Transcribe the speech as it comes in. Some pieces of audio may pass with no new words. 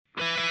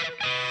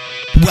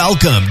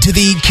Welcome to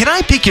the Can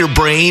I Pick Your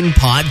Brain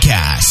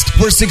podcast,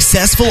 where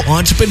successful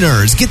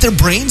entrepreneurs get their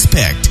brains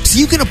picked so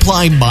you can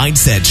apply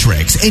mindset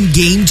tricks and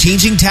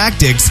game-changing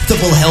tactics that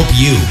will help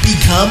you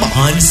become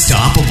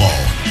unstoppable.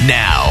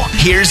 Now,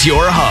 here's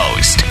your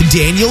host,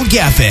 Daniel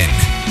Geffen.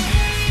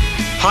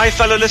 Hi,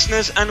 fellow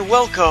listeners, and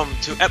welcome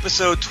to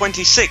episode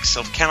 26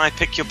 of Can I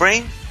Pick Your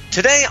Brain?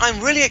 Today,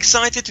 I'm really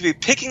excited to be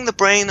picking the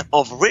brain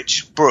of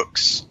Rich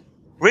Brooks.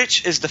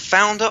 Rich is the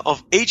founder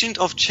of Agent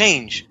of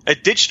Change, a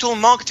digital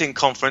marketing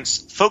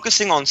conference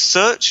focusing on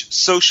search,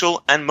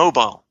 social, and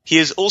mobile. He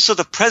is also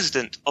the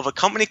president of a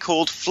company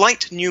called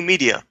Flight New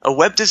Media, a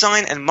web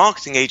design and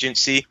marketing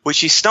agency which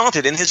he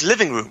started in his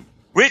living room.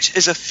 Rich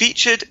is a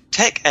featured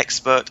tech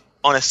expert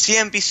on a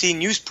CNBC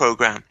news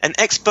program, an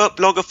expert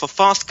blogger for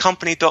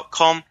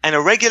fastcompany.com, and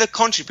a regular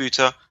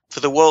contributor for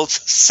the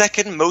world's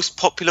second most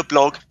popular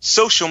blog,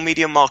 Social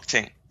Media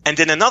Marketing. And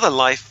in another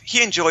life,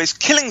 he enjoys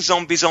killing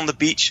zombies on the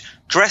beach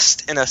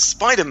dressed in a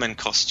Spider-Man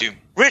costume.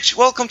 Rich,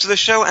 welcome to the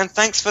show, and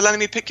thanks for letting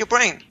me pick your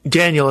brain.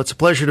 Daniel, it's a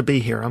pleasure to be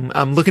here.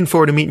 I'm looking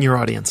forward to meeting your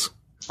audience.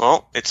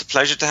 Well, it's a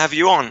pleasure to have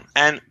you on.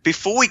 And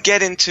before we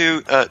get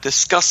into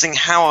discussing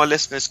how our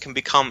listeners can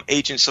become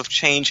agents of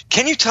change,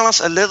 can you tell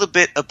us a little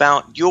bit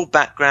about your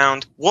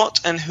background? What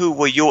and who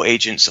were your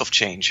agents of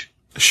change?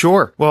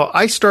 Sure. Well,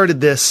 I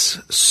started this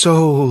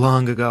so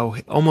long ago.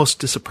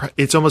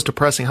 It's almost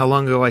depressing how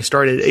long ago I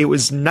started. It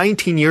was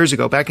 19 years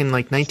ago, back in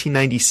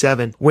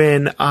 1997,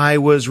 when I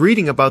was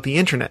reading about the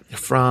internet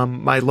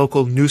from my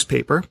local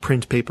newspaper,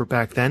 print paper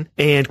back then,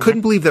 and couldn't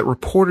believe that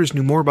reporters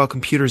knew more about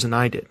computers than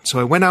I did. So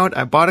I went out,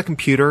 I bought a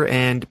computer,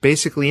 and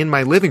basically in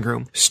my living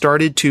room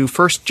started to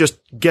first just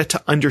get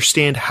to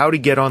understand how to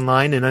get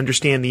online and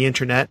understand the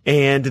internet,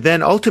 and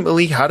then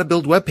ultimately how to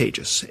build web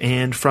pages.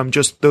 And from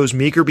just those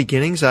meager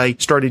beginnings, I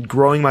started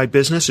growing my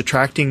business,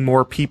 attracting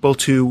more people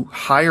to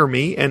hire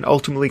me, and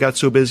ultimately got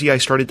so busy I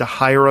started to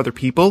hire other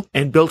people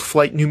and built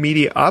Flight New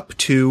Media up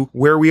to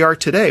where we are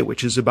today,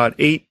 which is about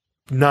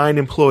 8-9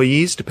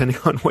 employees, depending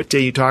on what day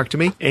you talk to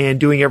me, and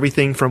doing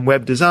everything from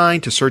web design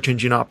to search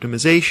engine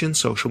optimization,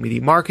 social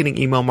media marketing,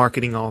 email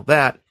marketing, all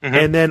that.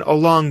 And then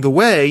along the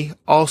way,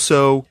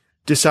 also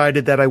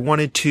decided that I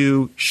wanted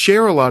to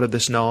share a lot of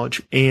this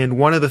knowledge. And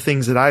one of the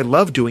things that I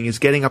love doing is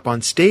getting up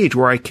on stage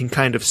where I can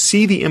kind of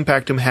see the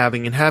impact I'm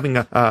having and having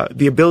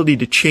the ability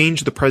to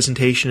change the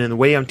presentation and the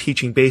way I'm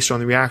teaching based on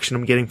the reaction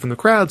I'm getting from the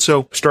crowd.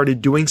 So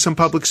started doing some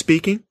public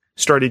speaking,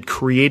 started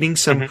creating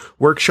some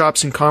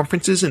workshops and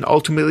conferences, and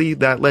ultimately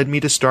that led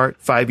me to start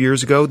 5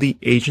 years ago, the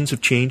Agents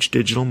of Change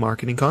Digital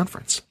Marketing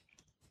Conference.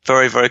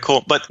 Very, very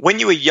cool. But when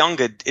you were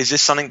younger, is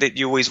this something that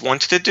you always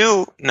wanted to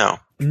do?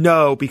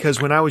 No,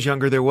 because when I was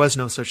younger, there was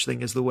no such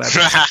thing as the web.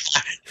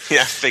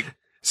 Yeah,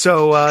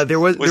 So there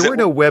were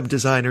no web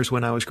designers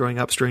when I was growing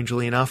up,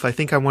 strangely enough. I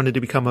think I wanted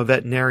to become a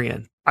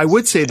veterinarian. I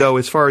would say, though,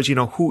 as far as,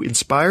 who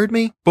inspired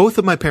me, both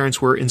of my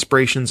parents were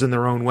inspirations in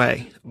their own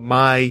way.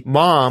 My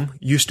mom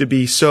used to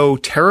be so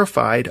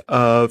terrified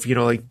of,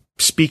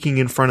 speaking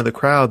in front of the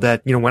crowd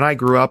that, when I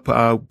grew up,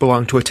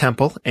 belonged to a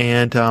temple,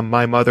 and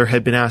my mother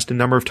had been asked a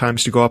number of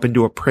times to go up and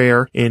do a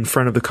prayer in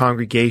front of the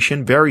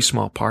congregation, very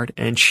small part,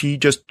 and she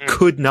just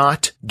could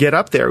not get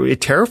up there.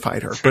 It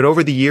terrified her. But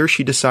over the years,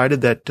 she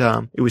decided that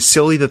it was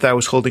silly that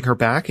was holding her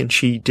back, and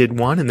she did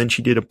one, and then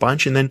she did a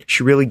bunch, and then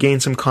she really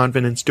gained some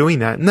confidence doing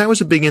that. And that was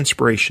a big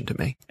inspiration to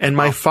me. And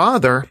my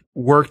father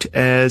worked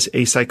as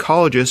a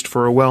psychologist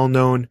for a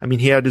well-known,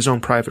 he had his own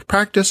private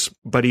practice,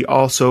 but he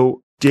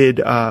also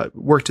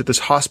worked at this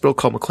hospital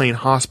called McLean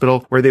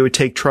Hospital, where they would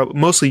take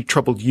mostly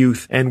troubled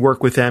youth and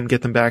work with them,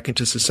 get them back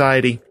into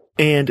society.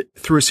 And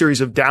through a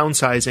series of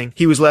downsizing,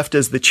 he was left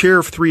as the chair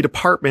of 3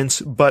 departments,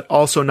 but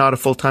also not a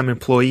full-time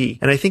employee.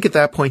 And I think at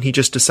that point, he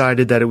just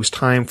decided that it was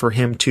time for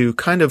him to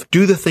kind of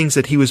do the things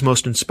that he was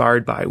most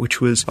inspired by,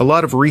 which was a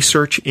lot of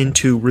research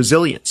into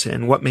resilience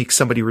and what makes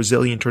somebody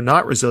resilient or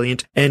not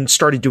resilient, and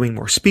started doing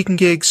more speaking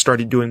gigs,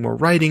 started doing more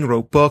writing,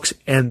 wrote books.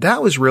 And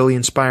that was really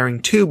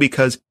inspiring too,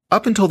 because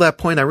up until that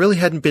point, I really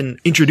hadn't been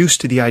introduced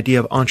to the idea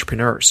of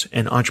entrepreneurs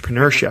and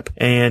entrepreneurship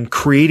and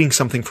creating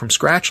something from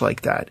scratch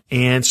like that.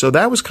 And so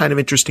that was kind of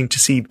interesting to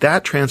see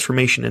that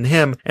transformation in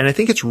him. And I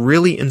think it's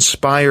really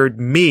inspired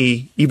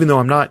me, even though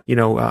I'm not,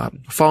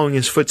 following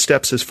his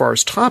footsteps as far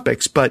as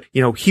topics, but,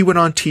 he went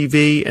on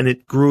TV and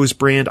it grew his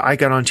brand. I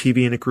got on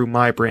TV and it grew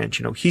my brand.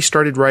 He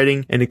started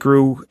writing and it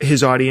grew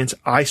his audience.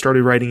 I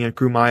started writing and it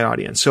grew my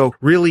audience. So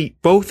really,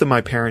 both of my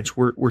parents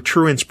were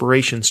true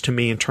inspirations to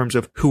me in terms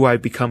of who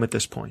I've become at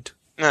this point.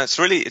 No, it's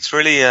really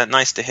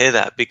nice to hear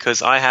that,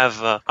 because I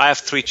have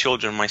 3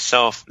 children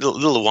myself,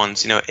 little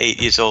ones, 8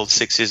 years old,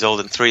 6 years old,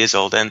 and 3 years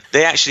old, and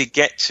they actually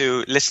get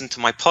to listen to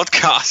my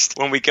podcast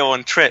when we go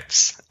on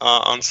trips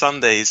on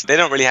Sundays. They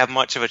don't really have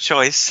much of a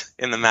choice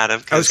in the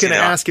matter. I was going to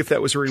ask if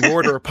that was a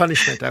reward or a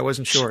punishment. I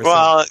wasn't sure.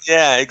 Well,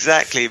 yeah,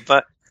 exactly,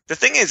 but The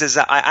thing is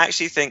that I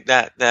actually think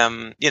that,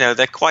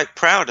 they're quite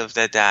proud of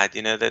their dad,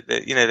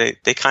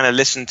 they kind of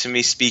listen to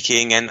me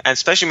speaking, and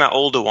especially my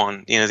older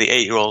one, the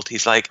 8-year-old,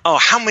 he's like, oh,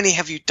 how many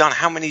have you done?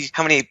 How many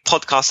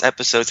podcast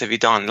episodes have you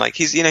done? Like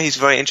he's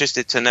very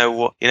interested to know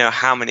what,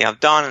 how many I've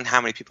done and how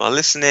many people are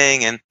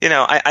listening. And,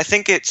 I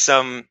think it's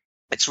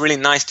really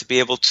nice to be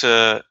able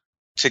to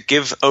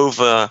give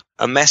over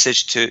a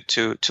message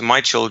to my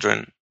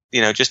children,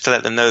 just to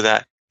let them know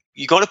that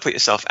you got to put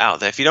yourself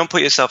out there. If you don't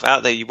put yourself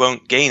out there, you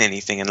won't gain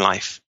anything in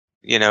life.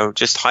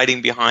 Just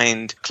hiding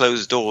behind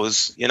closed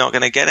doors, you're not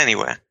going to get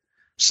anywhere.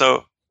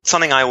 So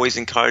something I always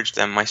encourage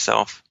them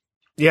myself.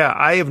 Yeah,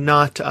 I have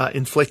not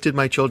inflicted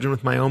my children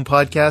with my own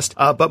podcast,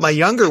 but my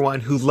younger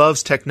one, who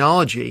loves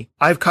technology,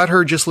 I've caught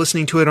her just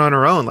listening to it on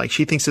her own. Like,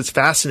 she thinks it's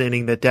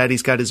fascinating that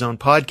Daddy's got his own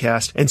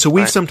podcast. And so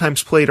we've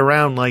sometimes played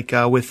around, like,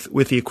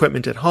 with the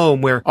equipment at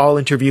home, where I'll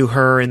interview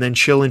her and then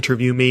she'll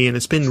interview me. And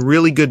it's been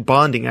really good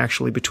bonding,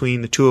 actually,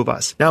 between the two of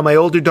us. Now, my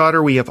older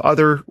daughter, we have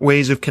other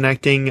ways of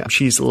connecting.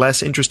 She's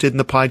less interested in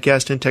the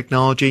podcast and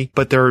technology,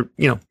 but there are,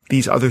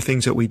 these other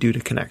things that we do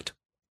to connect.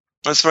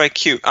 That's very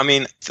cute. I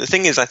mean, the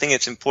thing is, I think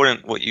it's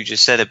important what you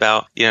just said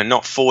about,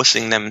 not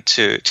forcing them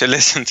to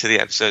listen to the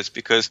episodes,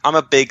 because I'm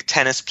a big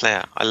tennis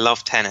player. I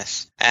love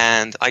tennis.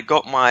 And I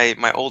got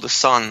my older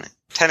son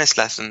tennis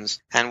lessons.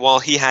 And while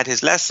he had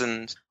his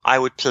lessons, I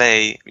would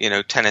play,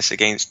 tennis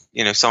against,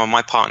 some of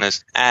my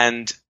partners.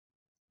 And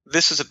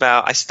this was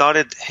I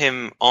started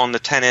him on the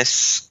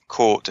tennis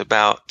court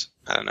about,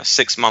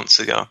 6 months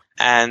ago.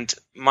 And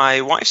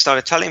my wife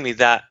started telling me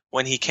that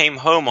when he came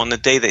home on the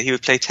day that he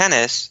would play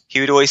tennis, he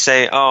would always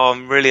say, oh,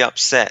 I'm really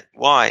upset.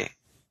 Why?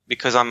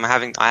 Because I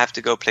have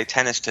to go play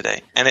tennis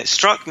today. And it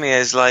struck me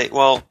as like,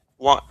 well,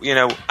 what,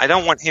 I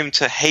don't want him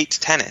to hate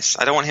tennis.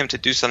 I don't want him to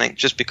do something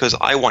just because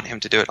I want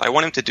him to do it. I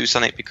want him to do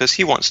something because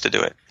he wants to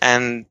do it.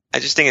 And I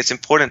just think it's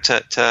important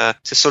to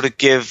sort of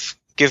give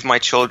my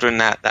children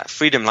that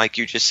freedom, like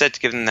you just said, to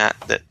give them that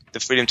the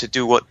freedom to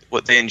do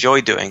what they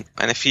enjoy doing.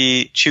 And if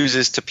he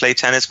chooses to play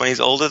tennis when he's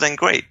older, then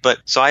great. But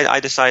so I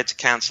decided to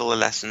cancel the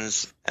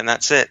lessons, and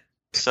that's it.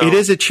 So it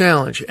is a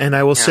challenge. And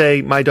I will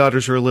say my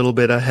daughters are a little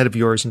bit ahead of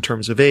yours in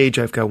terms of age.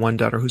 I've got one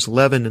daughter who's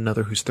 11,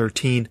 another who's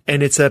 13.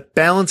 And it's a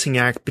balancing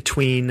act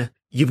between,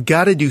 you've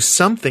got to do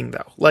something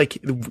though. Like,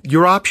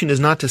 your option is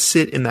not to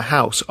sit in the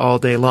house all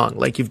day long.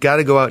 Like, you've got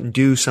to go out and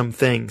do some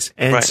things.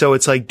 And so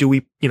it's like,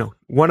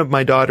 one of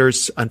my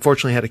daughters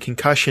unfortunately had a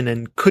concussion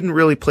and couldn't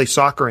really play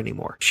soccer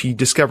anymore. She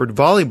discovered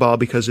volleyball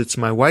because it's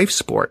my wife's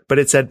sport, but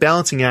it's that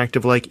balancing act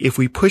of like, if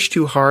we push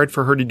too hard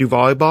for her to do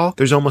volleyball,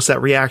 there's almost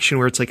that reaction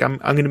where it's like, I'm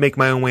going to make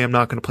my own way. I'm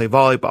not going to play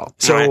volleyball.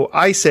 So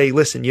I say,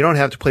 listen, you don't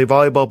have to play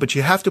volleyball, but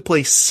you have to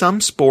play some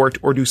sport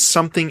or do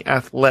something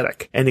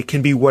athletic, and it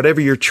can be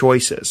whatever your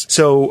choice is.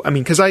 So,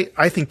 because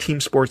I think team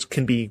sports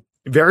can be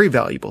very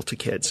valuable to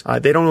kids.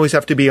 They don't always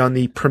have to be on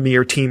the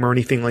premier team or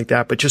anything like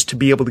that, but just to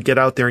be able to get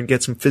out there and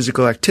get some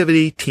physical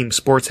activity. Team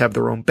sports have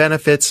their own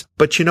benefits.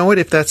 But you know what?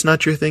 If that's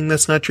not your thing,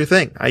 that's not your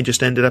thing. I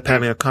just ended up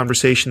having a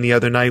conversation the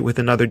other night with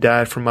another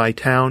dad from my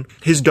town.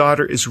 His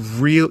daughter is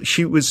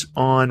she was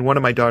on one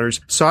of my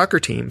daughter's soccer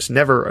teams,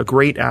 never a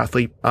great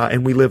athlete,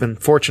 and we live in,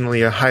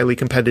 fortunately, a highly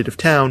competitive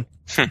town.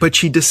 But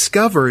she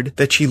discovered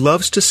that she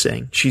loves to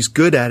sing, she's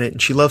good at it,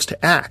 and she loves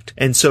to act.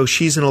 And so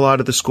she's in a lot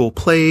of the school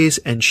plays,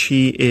 and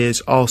she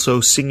is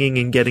also singing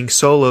and getting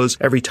solos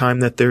every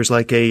time that there's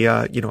like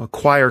a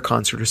choir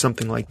concert or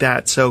something like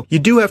that. So you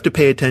do have to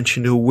pay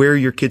attention to where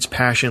your kid's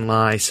passion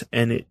lies,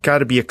 and it got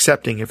to be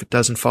accepting if it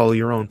doesn't follow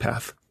your own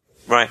path.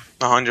 Right,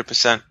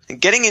 100%. And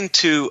getting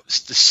into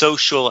the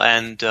social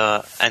and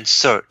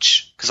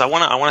search, because I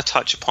want to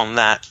touch upon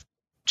that.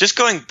 Just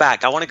going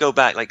back, I want to go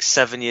back like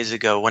 7 years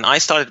ago when I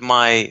started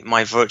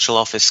my virtual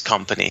office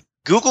company.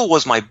 Google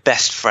was my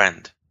best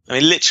friend. I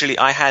mean, literally,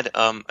 I had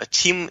a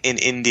team in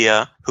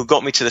India who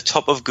got me to the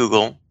top of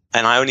Google,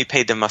 and I only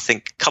paid them, I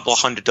think, a couple of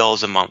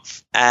 $100 a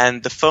month.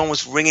 And the phone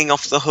was ringing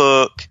off the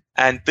hook,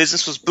 and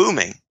business was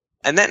booming.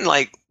 And then,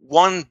 like,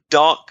 one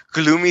dark,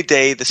 gloomy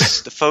day, the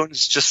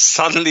phones just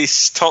suddenly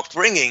stopped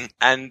ringing.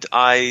 And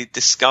I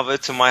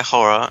discovered, to my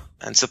horror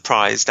and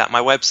surprise, that my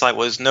website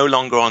was no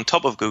longer on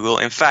top of Google.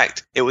 In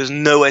fact, it was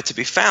nowhere to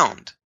be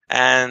found.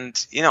 And,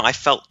 I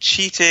felt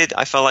cheated.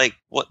 I felt like,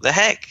 what the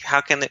heck?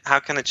 How can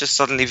it just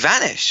suddenly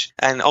vanish?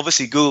 And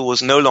obviously Google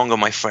was no longer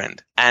my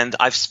friend. And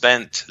I've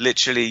spent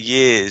literally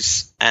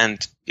years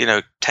and,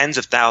 tens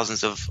of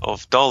thousands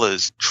of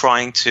dollars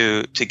trying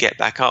to get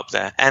back up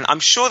there. And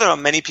I'm sure there are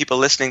many people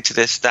listening to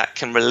this that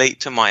can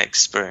relate to my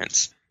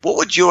experience. What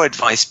would your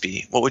advice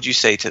be? What would you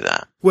say to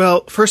that?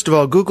 Well, first of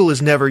all, Google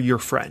is never your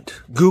friend.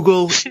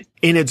 Google,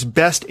 in its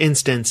best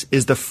instance,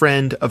 is the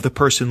friend of the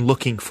person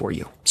looking for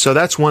you. So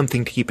that's one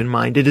thing to keep in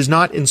mind. It is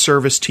not in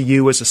service to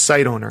you as a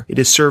site owner. It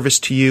is service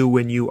to you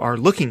when you are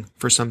looking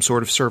for some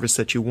sort of service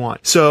that you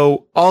want.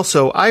 So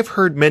also, I've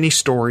heard many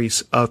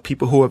stories of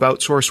people who have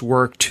outsourced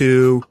work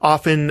to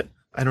often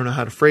I don't know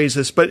how to phrase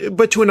this,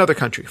 but to another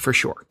country for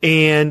sure.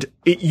 And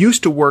it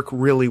used to work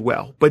really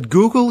well, but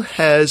Google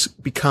has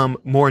become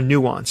more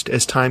nuanced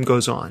as time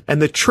goes on.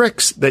 And the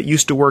tricks that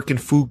used to work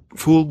and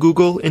fool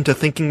Google into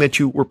thinking that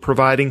you were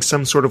providing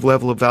some sort of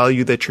level of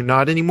value that you're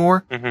not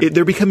anymore,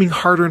 they're becoming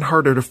harder and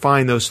harder to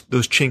find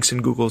those chinks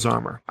in Google's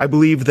armor. I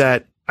believe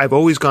that I've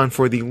always gone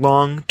for the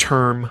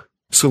long-term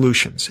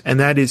solutions, and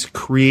that is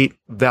create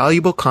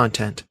valuable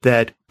content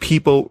that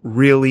people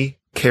really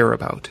care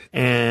about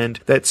and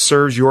that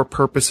serves your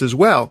purpose as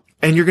well.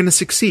 And you're going to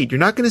succeed. You're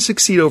not going to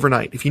succeed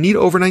overnight. If you need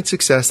overnight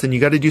success, then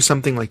you got to do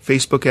something like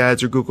Facebook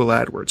ads or Google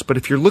AdWords. But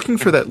if you're looking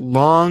for that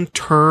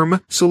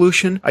long-term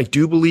solution, I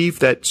do believe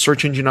that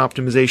search engine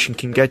optimization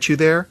can get you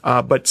there.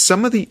 But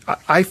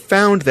I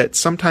found that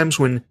sometimes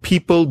when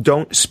people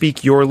don't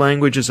speak your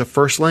language as a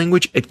first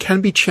language, it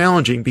can be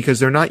challenging because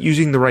they're not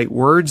using the right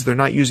words. They're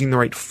not using the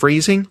right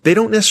phrasing. They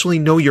don't necessarily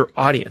know your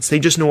audience. They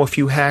just know a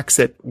few hacks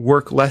that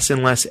work less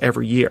and less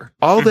every year.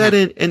 All that,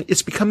 and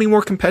it's becoming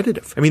more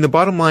competitive. I mean, the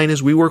bottom line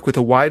is we work with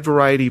a wide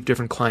variety of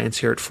different clients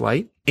here at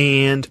Flyte,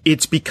 and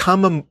it's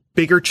become a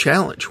bigger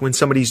challenge when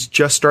somebody's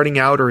just starting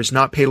out or has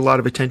not paid a lot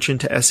of attention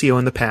to SEO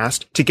in the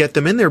past to get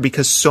them in there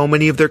because so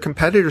many of their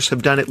competitors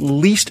have done at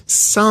least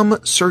some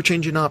search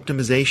engine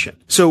optimization.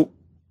 So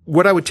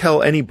what I would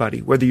tell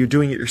anybody, whether you're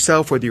doing it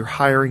yourself, whether you're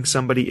hiring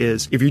somebody,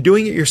 is if you're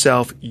doing it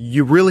yourself,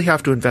 you really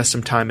have to invest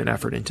some time and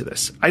effort into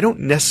this. I don't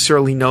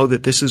necessarily know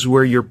that this is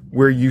where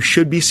you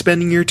should be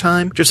spending your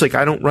time. Just like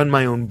I don't run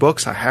my own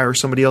books. I hire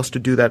somebody else to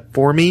do that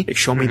for me. They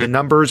show me the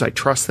numbers. I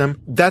trust them.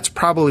 That's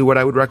probably what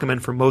I would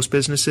recommend for most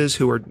businesses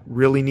who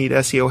really need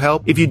SEO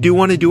help. If you do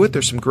want to do it,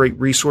 there's some great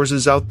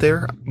resources out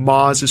there.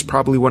 Moz is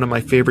probably one of my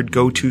favorite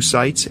go-to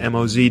sites,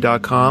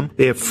 moz.com.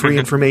 They have free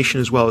information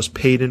as well as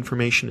paid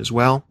information as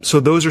well. So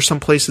those are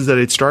some places that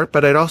I'd start,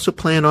 but I'd also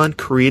plan on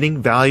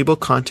creating valuable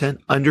content,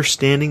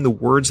 understanding the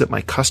words that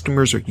my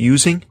customers are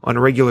using on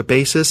a regular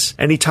basis.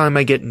 Anytime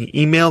I get an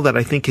email that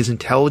I think is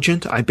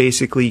intelligent, I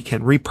basically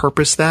can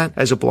repurpose that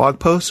as a blog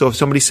post. So if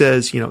somebody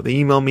says, they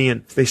email me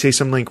and they say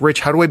something like,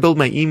 Rich, how do I build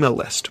my email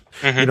list?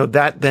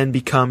 That then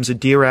becomes a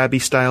Dear Abby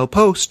style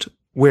post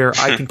where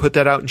I can put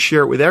that out and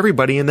share it with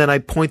everybody. And then I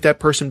point that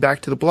person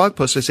back to the blog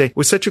post. I say, it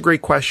was such a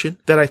great question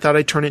that I thought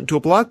I'd turn it into a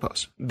blog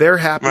post. They're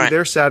happy. Right.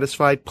 They're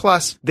satisfied.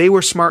 Plus they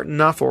were smart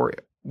enough or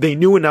they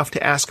knew enough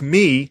to ask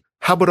me,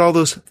 how about all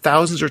those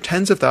thousands or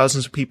tens of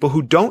thousands of people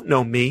who don't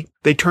know me?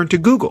 They turn to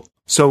Google.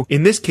 So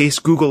in this case,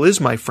 Google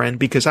is my friend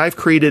because I've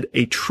created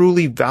a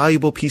truly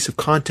valuable piece of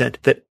content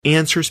that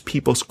answers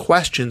people's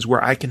questions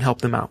where I can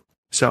help them out.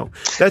 So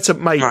that's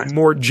my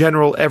more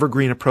general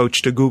evergreen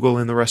approach to Google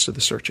and the rest of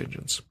the search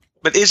engines.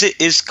 But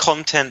is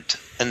content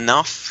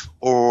enough?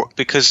 Or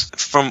because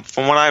from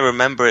what I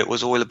remember, it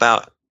was all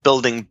about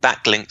building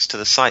backlinks to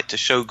the site to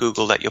show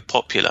Google that you're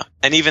popular.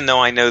 And even though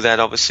I know that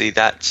obviously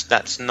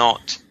that's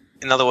not,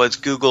 in other words,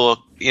 Google,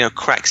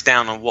 cracks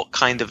down on what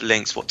kind of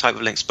links, what type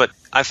of links. But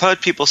I've heard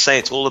people say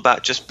it's all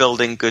about just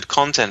building good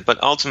content.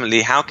 But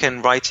ultimately, how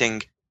can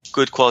writing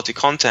good quality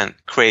content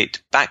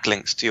create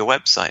backlinks to your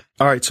website?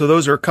 All right, so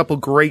those are a couple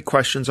great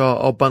questions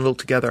I'll bundle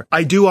together.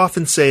 I do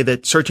often say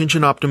that search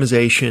engine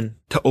optimization,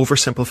 to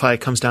oversimplify,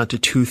 it comes down to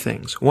two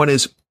things. One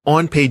is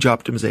on-page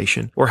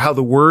optimization, or how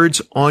the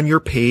words on your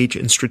page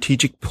in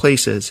strategic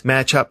places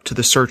match up to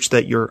the search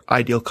that your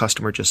ideal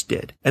customer just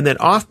did. And then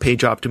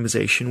off-page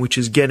optimization, which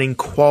is getting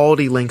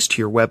quality links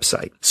to your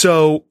website.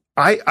 So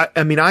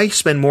I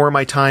spend more of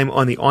my time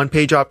on the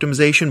on-page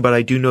optimization, but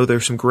I do know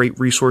there's some great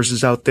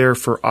resources out there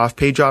for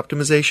off-page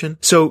optimization.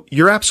 So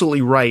you're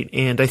absolutely right.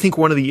 And I think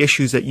one of the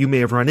issues that you may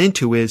have run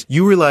into is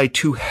you rely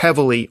too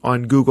heavily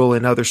on Google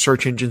and other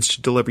search engines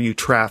to deliver you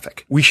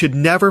traffic. We should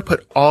never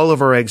put all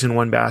of our eggs in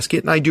one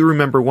basket. And I do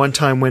remember one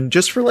time when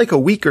just for like a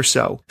week or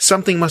so,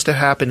 something must have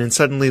happened and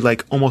suddenly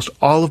like almost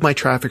all of my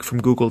traffic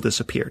from Google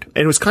disappeared.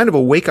 And it was kind of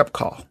a wake-up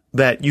call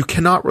that you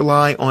cannot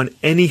rely on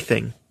any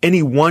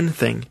one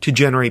thing to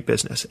generate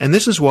business. And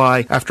this is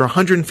why, after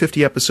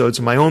 150 episodes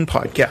of my own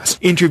podcast,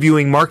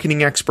 interviewing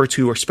marketing experts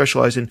who are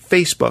specialized in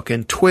Facebook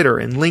and Twitter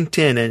and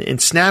LinkedIn and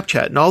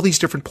Snapchat and all these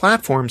different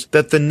platforms,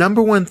 that the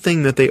number one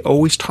thing that they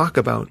always talk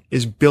about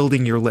is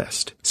building your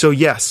list. So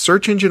yes,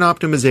 search engine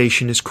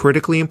optimization is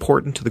critically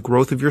important to the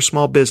growth of your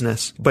small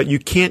business, but you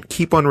can't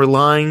keep on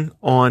relying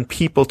on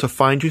people to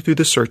find you through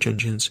the search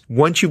engines.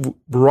 Once you've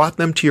brought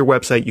them to your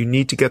website, you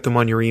need to get them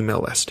on your email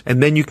list.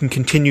 And then you can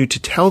continue to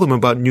tell them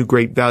about new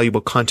great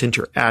valuable content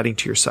you're adding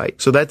to your site.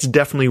 So that's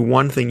definitely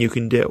one thing you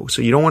can do.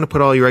 So you don't want to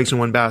put all your eggs in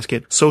one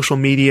basket. Social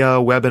media,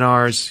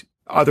 webinars,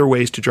 other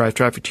ways to drive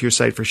traffic to your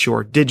site for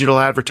sure. Digital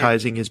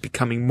advertising is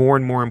becoming more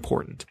and more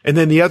important. And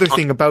then the other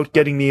thing about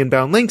getting the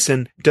inbound links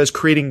in, does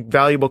creating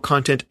valuable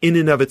content in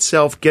and of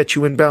itself get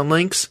you inbound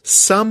links?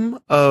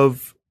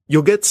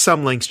 You'll get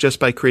some links just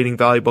by creating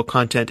valuable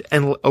content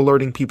and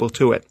alerting people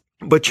to it.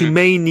 But you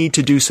may need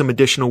to do some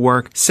additional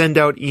work, send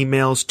out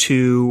emails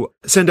to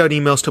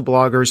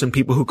bloggers and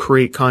people who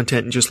create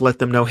content and just let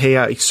them know, hey,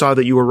 I saw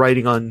that you were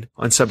writing on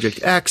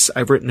subject X.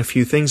 I've written a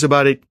few things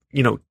about it.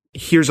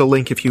 Here's a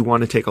link if you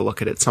want to take a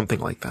look at it, something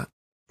like that.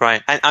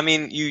 Right. And I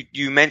mean,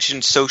 you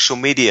mentioned social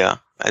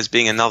media as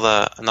being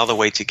another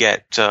way to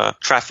get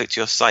traffic to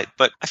your site.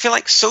 But I feel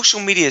like social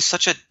media is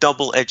such a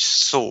double-edged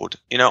sword.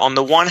 You know, on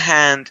the one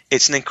hand,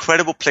 it's an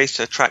incredible place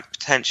to attract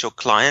potential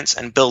clients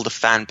and build a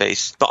fan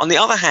base. But on the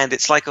other hand,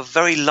 it's like a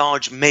very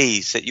large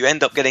maze that you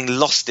end up getting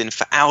lost in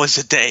for hours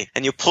a day.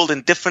 And you're pulled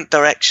in different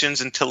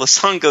directions until the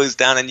sun goes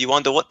down and you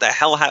wonder what the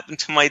hell happened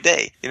to my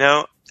day. You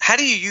know, how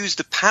do you use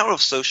the power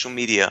of social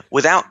media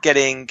without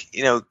getting,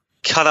 you know,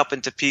 cut up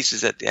into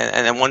pieces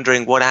and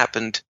wondering what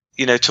happened,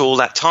 you know, to all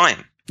that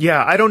time?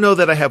 Yeah, I don't know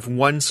that I have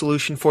one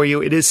solution for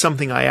you. It is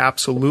something I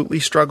absolutely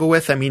struggle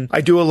with. I mean,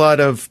 I do a lot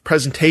of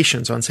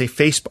presentations on, say,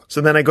 Facebook.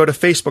 So then I go to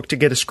Facebook to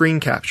get a screen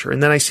capture,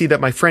 and then I see that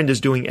my friend is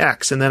doing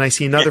X, and then I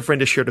see another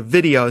friend has shared a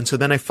video, and so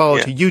then I follow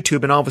to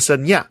YouTube, and all of a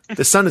sudden,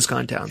 the sun has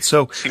gone down.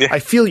 So I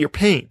feel your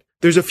pain.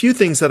 There's a few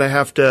things that I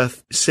have to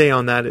say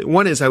on that.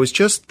 One is I was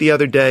just the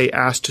other day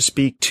asked to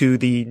speak to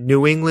the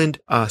New England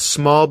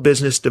Small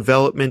Business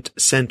Development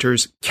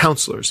Center's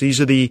counselors.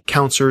 These are the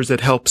counselors that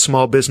help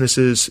small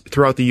businesses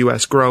throughout the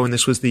U.S. grow, and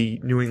this was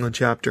the New England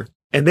chapter.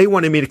 And they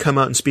wanted me to come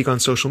out and speak on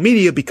social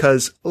media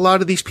because a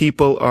lot of these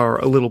people are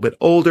a little bit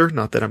older.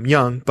 Not that I'm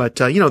young, but,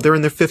 they're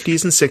in their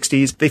 50s and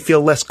 60s. They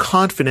feel less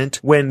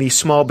confident when the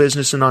small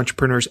business and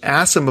entrepreneurs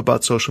ask them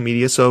about social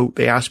media. So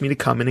they asked me to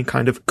come in and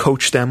kind of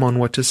coach them on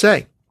what to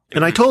say.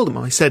 And I told him,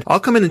 I said,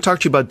 I'll come in and talk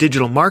to you about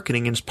digital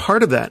marketing. And as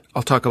part of that,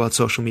 I'll talk about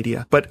social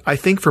media. But I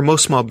think for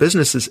most small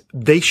businesses,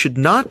 they should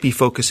not be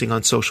focusing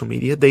on social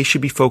media. They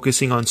should be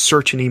focusing on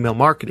search and email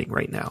marketing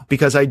right now.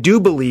 Because I do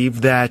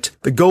believe that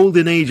the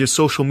golden age of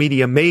social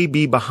media may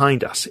be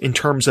behind us in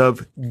terms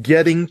of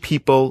getting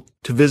people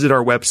to visit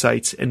our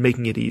websites and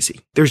making it easy.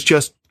 There's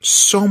just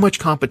so much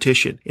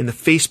competition in the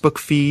Facebook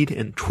feed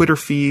and Twitter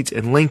feeds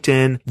and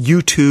LinkedIn,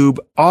 YouTube.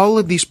 All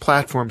of these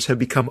platforms have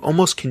become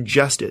almost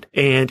congested.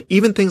 And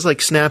even things like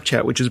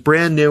Snapchat, which is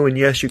brand new, and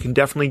yes, you can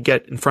definitely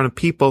get in front of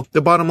people.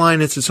 The bottom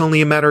line is it's only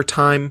a matter of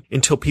time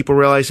until people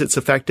realize it's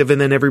effective, and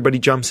then everybody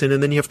jumps in,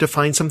 and then you have to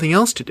find something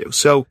else to do.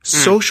 So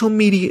social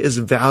media is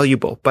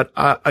valuable. But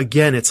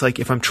again, it's like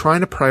if I'm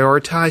trying to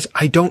prioritize,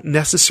 I don't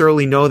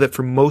necessarily know that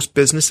for most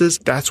businesses,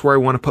 that's where I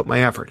want to put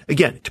my effort.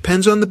 Again, it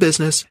depends on the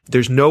business.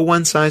 There's no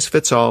one size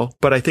fits all,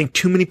 but I think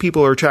too many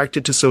people are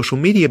attracted to social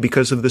media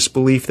because of this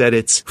belief that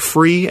it's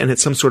free and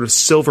it's some sort of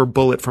silver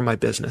bullet for my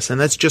business. And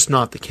that's just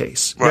not the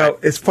case. Right. Now,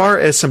 as far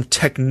as some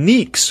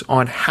techniques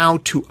on how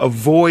to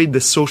avoid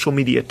the social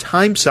media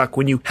time suck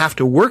when you have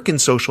to work in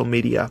social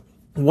media,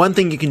 one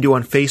thing you can do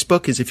on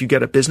Facebook is if you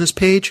get a business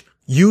page,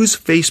 use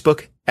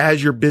Facebook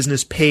as your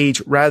business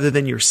page rather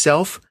than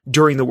yourself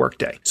during the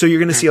workday. So you're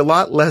going to see a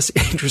lot less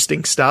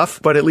interesting stuff,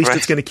 but at least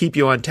it's going to keep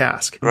you on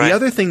task. Right. The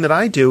other thing that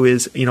I do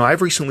is,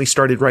 I've recently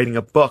started writing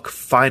a book,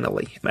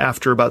 finally,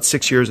 after about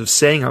 6 years of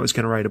saying I was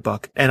going to write a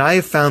book. And I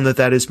have found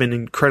that has been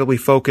incredibly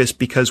focused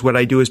because what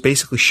I do is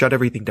basically shut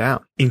everything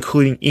down,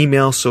 including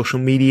email, social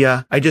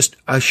media. I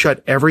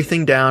shut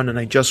everything down and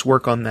I just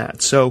work on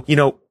that. So,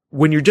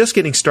 when you're just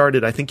getting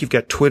started, I think you've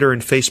got Twitter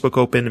and Facebook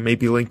open and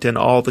maybe LinkedIn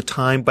all the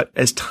time. But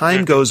as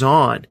time goes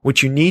on,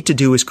 what you need to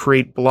do is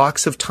create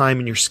blocks of time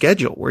in your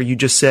schedule where you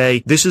just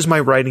say, this is my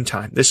writing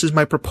time. This is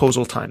my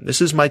proposal time. This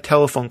is my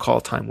telephone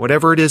call time.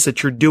 Whatever it is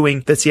that you're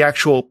doing that's the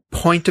actual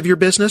point of your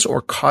business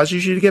or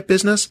causes you to get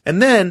business.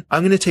 And then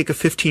I'm going to take a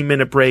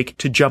 15-minute break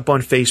to jump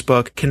on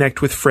Facebook,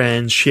 connect with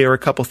friends, share a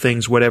couple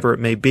things, whatever it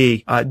may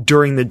be,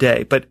 during the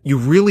day. But you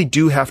really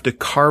do have to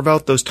carve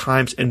out those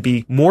times and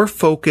be more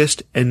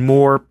focused and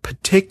more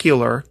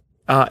particular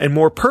and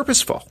more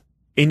purposeful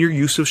in your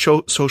use of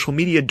social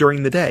media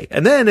during the day.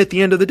 And then at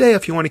the end of the day,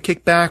 if you want to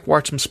kick back,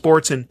 watch some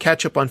sports and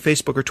catch up on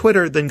Facebook or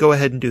Twitter, then go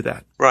ahead and do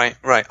that. Right.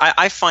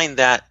 I find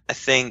that I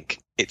think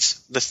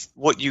it's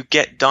what you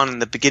get done in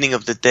the beginning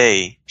of the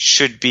day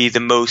should be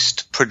the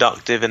most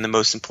productive and the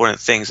most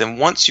important things. And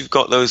once you've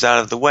got those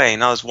out of the way,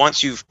 in other words,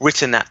 once you've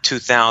written that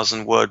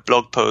 2,000-word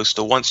blog post,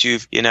 or once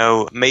you've,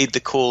 made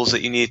the calls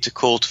that you need to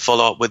call to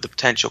follow up with the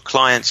potential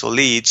clients or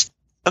leads,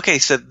 okay,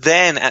 so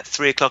then at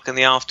 3:00 in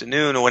the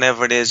afternoon or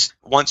whenever it is,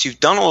 once you've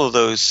done all of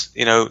those,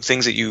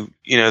 things that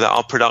that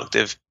are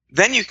productive,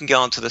 then you can get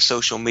onto the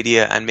social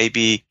media and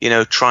maybe,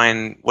 try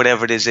and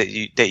whatever it is that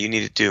you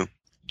need to do.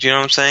 Do you know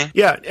what I'm saying?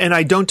 Yeah, and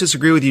I don't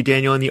disagree with you,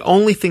 Daniel. And the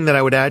only thing that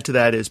I would add to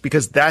that is,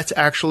 because that's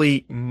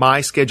actually my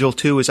schedule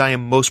too, is I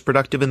am most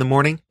productive in the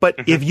morning. But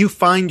if you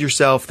find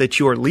yourself that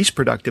you are least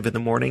productive in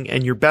the morning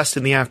and you're best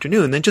in the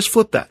afternoon, then just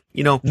flip that.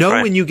 Know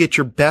when you get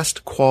your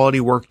best quality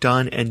work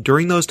done, and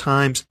during those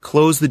times,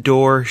 close the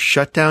door,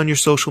 shut down your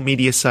social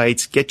media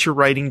sites, get your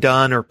writing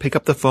done, or pick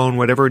up the phone,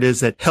 whatever it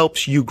is that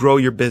helps you grow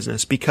your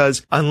business.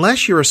 Because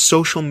unless you're a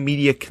social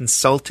media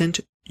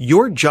consultant,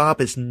 your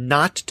job is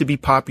not to be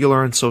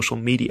popular on social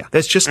media.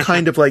 That's just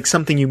kind of like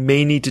something you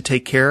may need to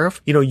take care of.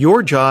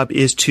 Your job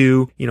is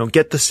to,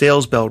 get the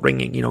sales bell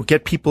ringing,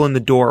 get people in the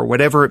door,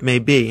 whatever it may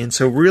be. And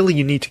so really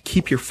you need to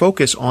keep your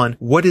focus on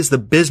what is the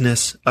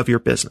business of your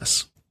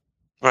business.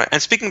 Right.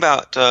 And speaking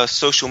about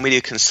social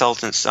media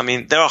consultants, I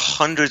mean, there are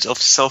hundreds of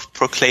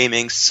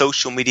self-proclaiming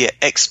social media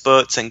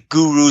experts and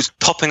gurus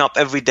popping up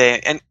every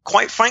day. And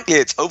quite frankly,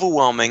 it's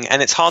overwhelming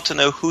and it's hard to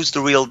know who's the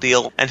real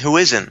deal and who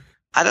isn't.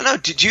 I don't know.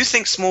 Do you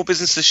think small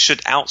businesses should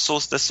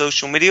outsource their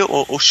social media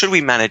or should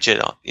we manage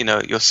it,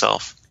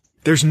 yourself?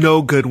 There's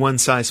no good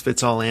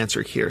one-size-fits-all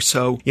answer here.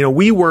 So,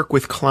 we work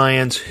with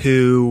clients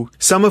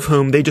some of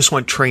whom they just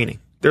want training.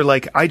 They're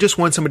like, I just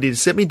want somebody to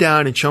sit me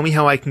down and show me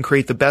how I can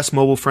create the best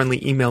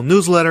mobile-friendly email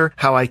newsletter,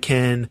 how I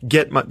can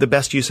get the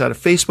best use out of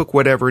Facebook,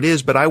 whatever it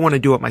is, but I want to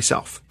do it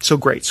myself. So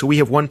great. So we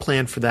have one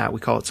plan for that. We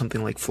call it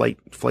something like Flight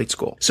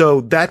School.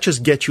 So that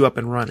just gets you up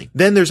and running.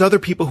 Then there's other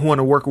people who want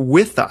to work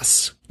with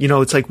us.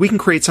 It's like we can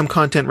create some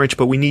content, Rich,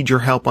 but we need your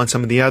help on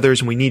some of the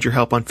others, and we need your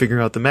help on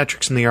figuring out the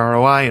metrics and the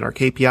ROI and our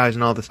KPIs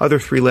and all this other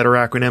 3-letter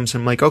acronyms.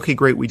 And I'm like, okay,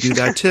 great, we do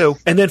that too.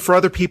 And then for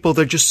other people,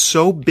 they're just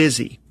so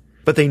busy,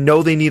 but they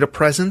know they need a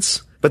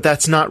presence, but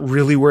that's not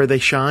really where they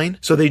shine.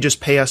 So they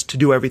just pay us to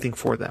do everything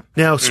for them.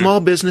 Now,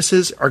 small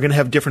businesses are going to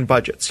have different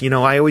budgets.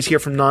 I always hear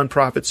from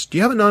nonprofits, do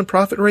you have a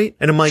nonprofit rate?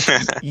 And I'm like,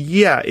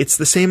 yeah, it's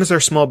the same as our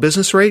small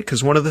business rate.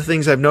 Because one of the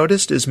things I've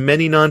noticed is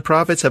many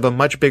nonprofits have a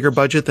much bigger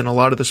budget than a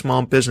lot of the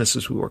small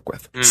businesses we work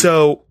with.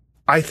 So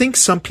I think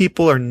some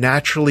people are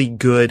naturally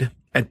good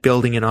at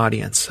building an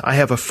audience. I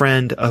have a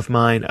friend of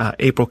mine,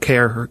 April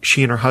Kerr,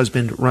 she and her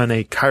husband run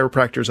a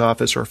chiropractor's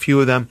office, or a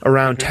few of them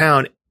around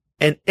town.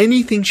 And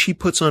anything she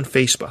puts on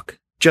Facebook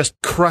just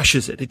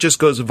crushes it. It just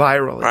goes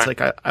viral. It's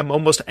like I'm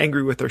almost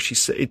angry with her.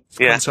 It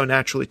comes so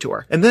naturally to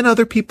her. And then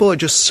other people are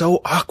just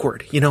so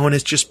awkward, and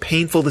it's just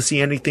painful to see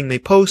anything they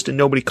post and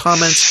nobody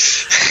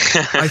comments.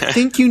 I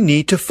think you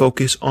need to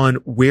focus on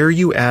where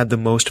you add the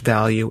most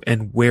value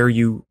and where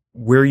you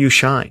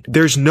shine.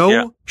 There's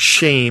no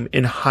shame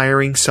in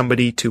hiring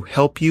somebody to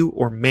help you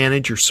or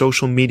manage your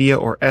social media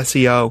or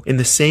SEO, in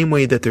the same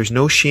way that there's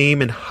no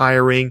shame in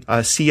hiring a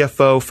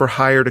CFO for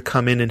hire to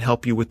come in and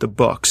help you with the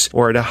books,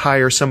 or to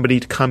hire somebody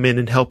to come in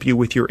and help you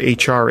with your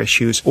HR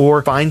issues,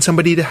 or find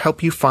somebody to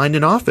help you find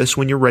an office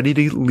when you're ready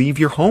to leave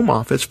your home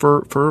office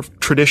for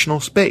traditional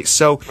space.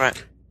 So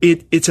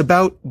it's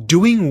about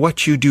doing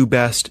what you do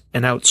best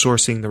and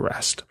outsourcing the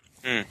rest.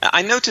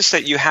 I noticed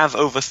that you have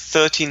over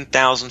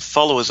 13,000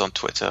 followers on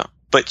Twitter,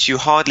 but you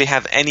hardly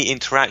have any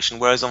interaction,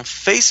 whereas on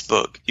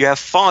Facebook, you have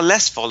far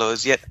less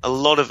followers, yet a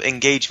lot of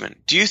engagement.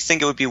 Do you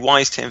think it would be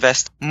wise to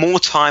invest more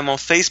time on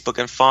Facebook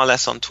and far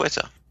less on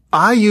Twitter?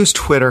 I use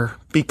Twitter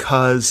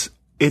because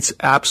it's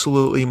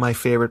absolutely my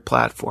favorite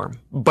platform,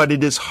 but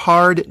it is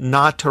hard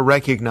not to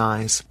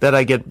recognize that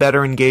I get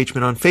better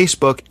engagement on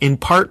Facebook, in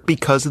part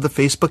because of the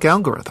Facebook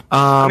algorithm.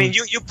 I mean,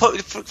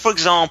 for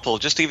example,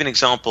 just to give an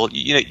example,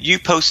 you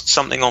post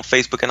something on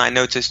Facebook, and I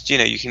noticed,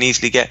 you can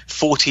easily get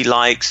 40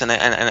 likes and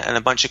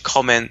a bunch of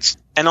comments.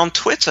 And on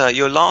Twitter,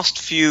 your last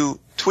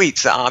few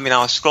tweets, I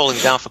was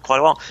scrolling down for quite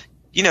a while,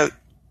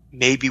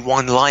 maybe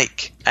one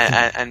like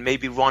and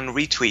maybe one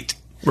retweet.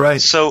 Right.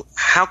 So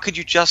how could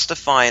you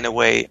justify, in a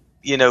way,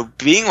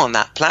 being on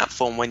that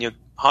platform when you're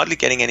hardly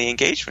getting any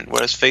engagement,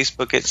 whereas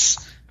Facebook,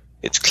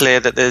 it's clear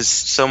that there's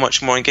so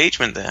much more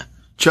engagement there.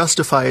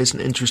 Justify is an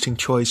interesting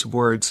choice of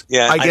words.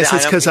 Yeah, I guess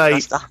it's because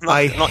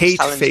I hate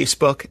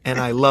Facebook and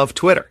I love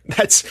Twitter.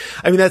 That's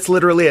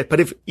literally it.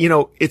 But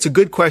it's a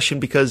good question,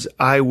 because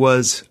I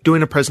was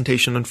doing a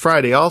presentation on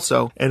Friday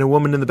also, and a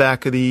woman in the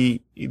back of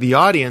the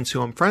audience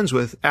who I'm friends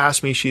with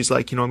asked me, she's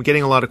like, I'm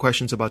getting a lot of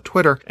questions about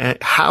Twitter.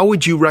 And how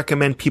would you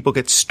recommend people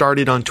get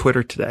started on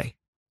Twitter today?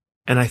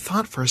 And I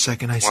thought for a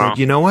second, I said,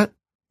 you know what?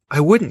 I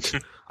wouldn't.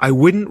 I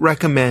wouldn't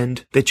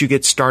recommend that you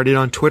get started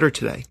on Twitter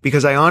today,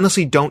 because I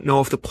honestly don't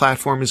know if the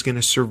platform is going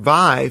to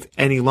survive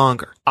any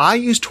longer. I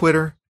use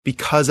Twitter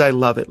because I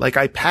love it. Like,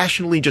 I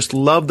passionately just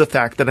love the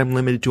fact that I'm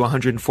limited to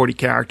 140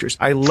 characters.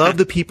 I love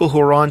the people who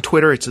are on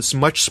Twitter. It's a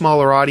much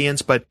smaller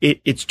audience, but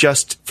it's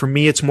just, for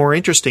me, it's more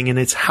interesting, and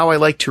it's how I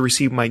like to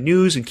receive my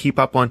news and keep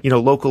up on,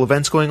 local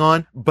events going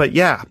on. But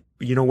yeah.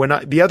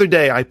 The other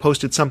day I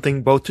posted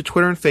something both to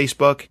Twitter and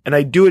Facebook, and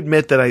I do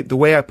admit that the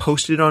way I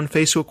posted it on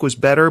Facebook was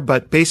better,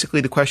 but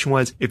basically the question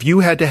was, if you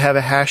had to have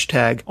a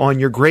hashtag on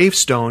your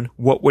gravestone,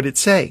 what would it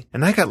say?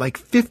 And I got like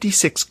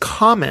 56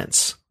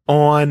 comments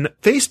on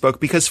Facebook,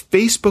 because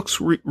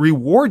Facebook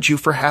rewards you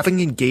for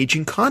having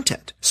engaging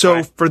content.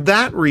 So for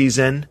that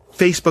reason,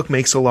 Facebook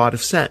makes a lot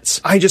of sense.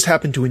 I just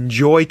happen to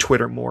enjoy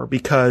Twitter more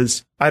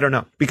because, I don't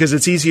know, because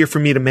it's easier for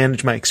me to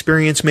manage my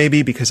experience,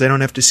 maybe because I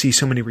don't have to see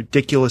so many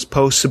ridiculous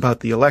posts about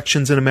the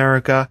elections in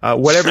America.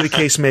 Whatever the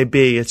case may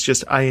be, it's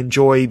just I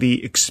enjoy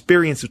the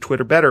experience of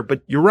Twitter better.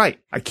 But you're right.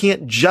 I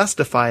can't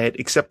justify it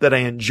except that I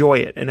enjoy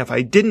it. And if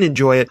I didn't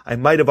enjoy it, I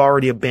might have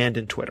already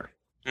abandoned Twitter.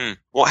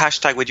 What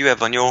hashtag would you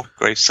have on your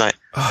gravesite?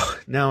 Oh,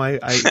 now I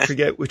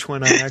forget which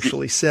one I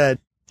actually said.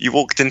 You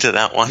walked into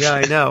that one. Yeah,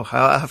 I know.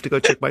 I'll have to go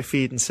check my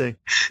feed and see.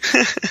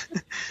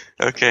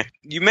 Okay.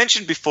 You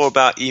mentioned before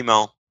about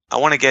email. I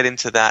want to get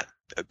into that,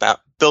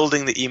 about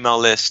building the email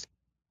list.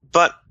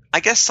 But I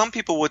guess some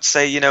people would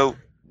say,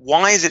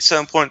 why is it so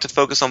important to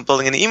focus on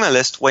building an email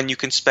list when you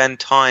can spend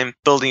time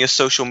building your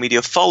social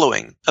media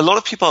following? A lot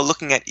of people are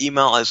looking at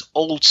email as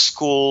old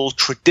school,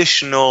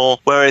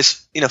 traditional,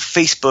 whereas,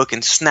 Facebook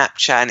and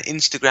Snapchat and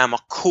Instagram are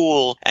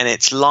cool, and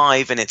it's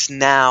live and it's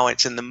now,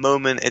 it's in the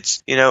moment.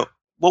 It's,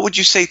 what would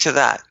you say to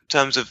that in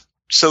terms of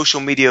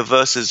social media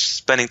versus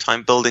spending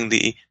time building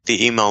the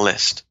email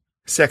list?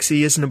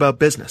 Sexy isn't about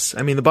business.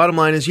 I mean, the bottom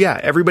line is,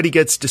 everybody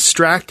gets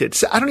distracted.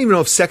 So I don't even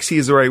know if sexy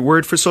is the right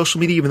word for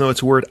social media, even though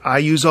it's a word I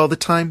use all the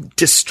time.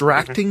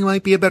 Distracting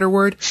might be a better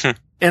word.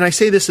 And I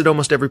say this at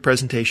almost every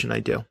presentation I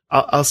do.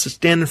 I'll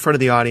stand in front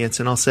of the audience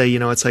and I'll say,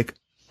 it's like,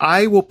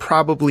 I will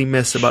probably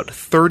miss about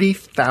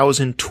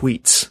 30,000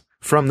 tweets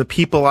from the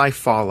people I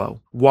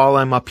follow while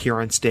I'm up here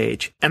on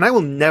stage. And I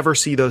will never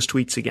see those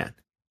tweets again.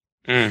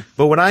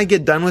 But when I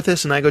get done with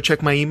this and I go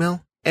check my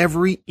email,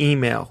 every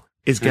email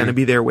is going to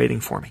be there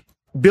waiting for me.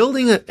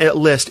 Building a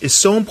list is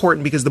so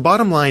important because the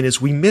bottom line is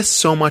we miss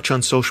so much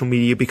on social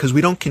media because we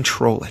don't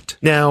control it.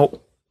 Now,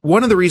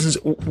 one of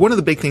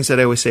the big things that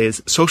I always say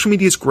is social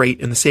media is great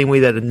in the same way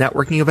that a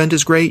networking event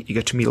is great. You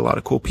get to meet a lot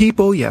of cool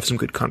people, you have some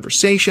good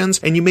conversations,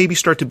 and you maybe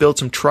start to build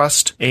some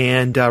trust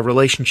and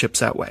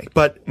relationships that way.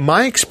 But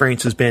my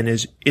experience has been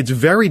is it's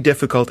very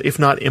difficult, if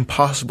not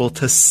impossible,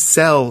 to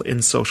sell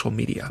in social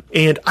media.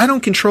 And I don't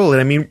control it.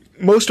 I mean,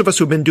 most of us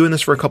who've been doing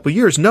this for a couple of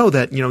years know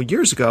that,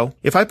 years ago,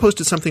 if I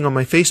posted something on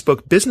my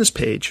Facebook business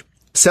page,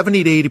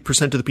 70 to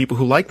 80% of the people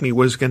who liked me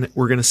were going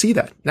to see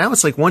that. Now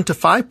it's like 1 to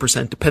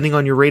 5%, depending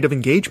on your rate of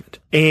engagement.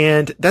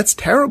 And that's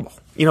terrible.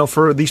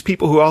 For these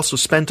people who also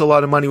spent a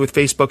lot of money with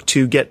Facebook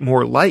to get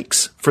more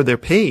likes for their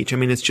page. I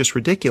mean, it's just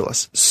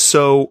ridiculous.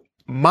 So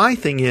my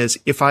thing is,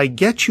 if I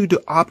get you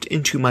to opt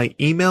into my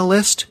email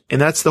list,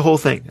 and that's the whole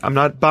thing, I'm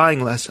not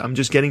buying less, I'm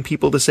just getting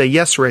people to say,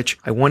 yes, Rich,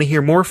 I want to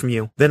hear more from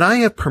you, then I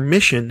have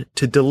permission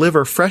to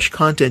deliver fresh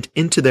content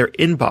into their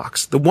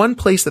inbox, the one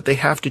place that they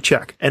have to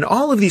check. And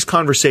all of these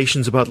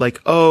conversations about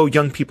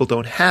young people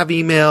don't have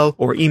email,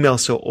 or email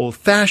so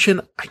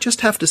old-fashioned, I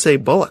just have to say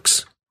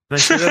bullocks. Can I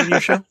say that on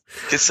your show?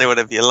 Just say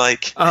whatever you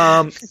like.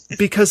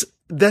 Because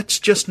that's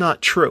just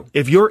not true.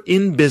 If you're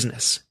in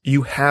business,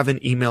 you have an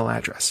email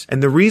address.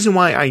 And the reason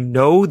why I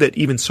know that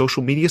even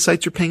social media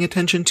sites are paying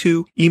attention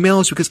to email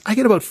is because I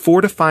get about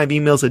 4 to 5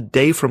 emails a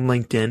day from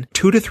LinkedIn,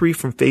 2 to 3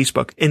 from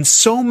Facebook, and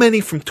so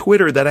many from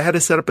Twitter that I had to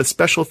set up a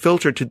special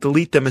filter to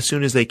delete them as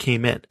soon as they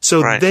came in.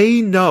 So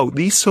They know,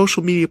 these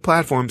social media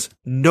platforms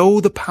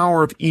know the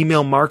power of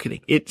email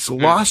marketing. It's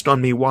lost on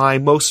me why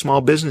most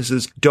small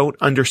businesses don't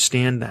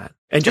understand that.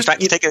 And in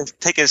fact,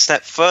 take it a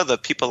step further,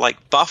 people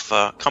like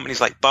Buffer, companies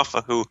like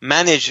Buffer, who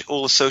manage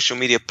all the social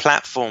media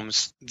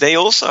platforms, they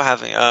also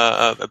have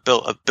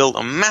built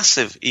a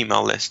massive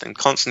email list and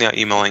constantly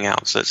are emailing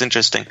out. So it's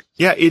interesting.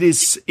 Yeah, it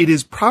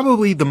is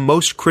probably the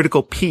most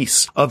critical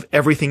piece of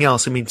everything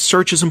else. I mean,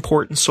 search is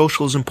important,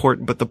 social is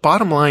important, but the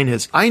bottom line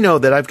is, I know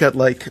that I've got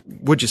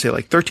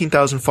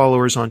 13,000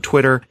 followers on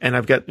Twitter, and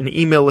I've got an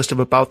email list of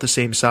about the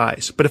same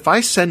size. But if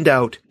I send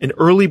out an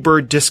early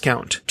bird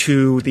discount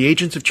to the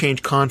Agents of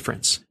Change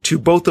conference, to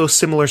both those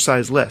similar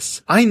size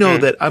lists, I know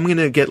that I'm going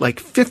to get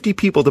 50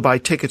 people to buy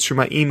tickets through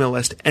my email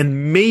list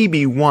and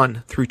maybe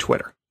 1 through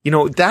Twitter.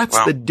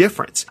 That's the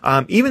difference.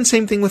 Even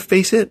same thing with with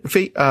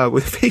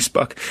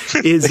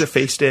Facebook is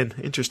faced in.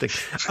 Interesting.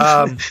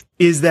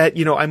 Is that,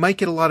 I might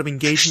get a lot of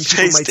engagement.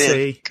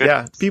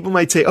 People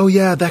might say, oh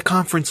yeah, that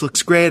conference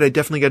looks great. I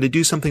definitely got to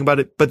do something about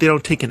it, but they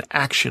don't take an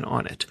action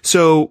on it.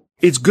 So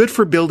it's good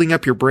for building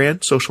up your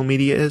brand, social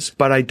media is,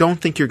 but I don't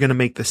think you're going to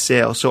make the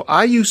sale. So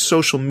I use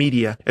social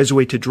media as a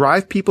way to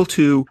drive people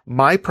to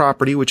my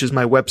property, which is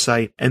my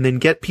website, and then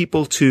get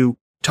people to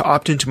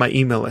opt into my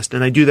email list.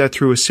 And I do that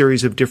through a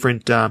series of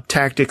different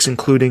tactics,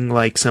 including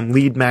some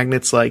lead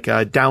magnets,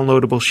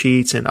 downloadable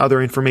sheets and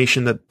other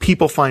information that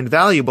people find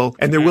valuable,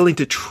 and they're willing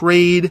to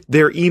trade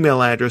their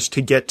email address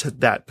to get to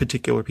that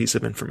particular piece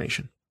of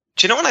information.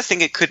 Do you know what I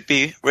think it could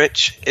be,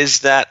 Rich?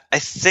 Is that I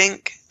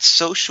think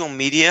social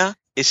media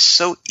is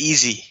so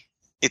easy.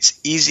 It's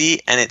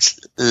easy and it's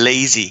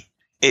lazy.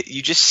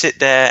 You just sit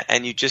there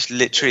and you just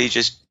literally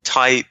just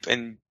type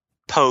and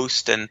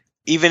post, and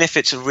even if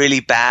it's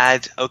really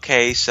bad,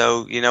 okay,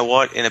 so you know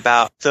what? In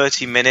about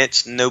 30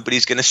 minutes,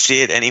 nobody's going to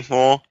see it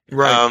anymore.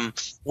 Right.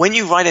 When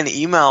you write an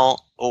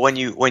email, or when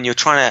you're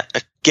trying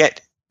to get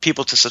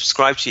people to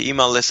subscribe to your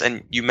email list,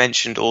 and you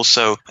mentioned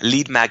also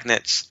lead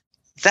magnets,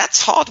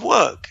 that's hard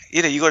work.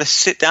 You got to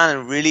sit down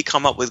and really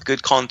come up with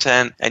good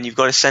content, and you've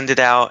got to send it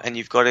out, and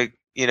you've got to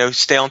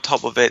stay on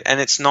top of it, and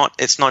it's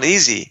not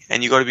easy,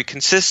 and you got to be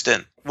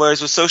consistent.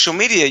 Whereas with social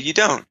media, you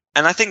don't.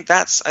 And I think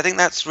that's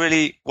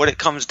really what it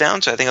comes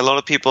down to. I think a lot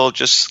of people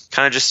just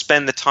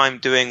spend the time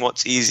doing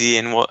what's easy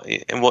and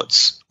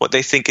what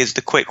they think is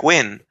the quick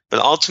win.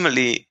 But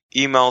ultimately,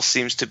 email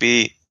seems to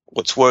be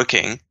what's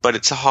working, but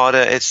it's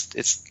harder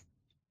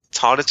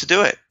to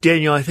do it.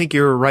 Daniel, I think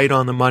you're right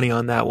on the money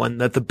on that one,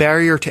 that the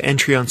barrier to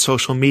entry on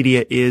social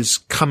media is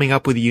coming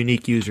up with a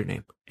unique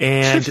username.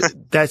 And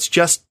that's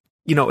just,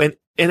 and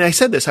And I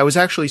said this,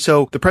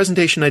 so the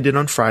presentation I did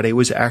on Friday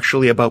was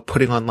actually about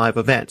putting on live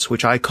events,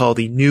 which I call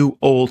the new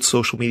old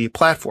social media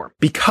platform,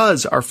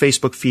 because our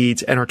Facebook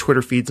feeds and our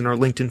Twitter feeds and our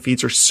LinkedIn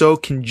feeds are so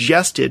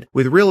congested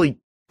with really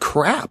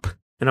crap.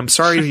 And I'm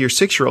sorry to your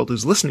 6-year-old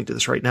who's listening to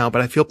this right now,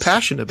 but I feel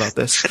passionate about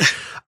this.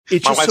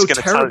 It's just so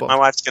terrible. My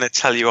wife's going to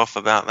tell you off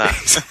about that.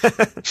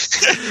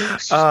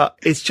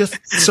 It's just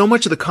so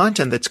much of the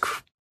content that's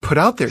put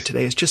out there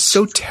today is just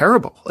so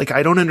terrible. Like,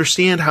 I don't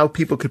understand how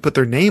people could put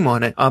their name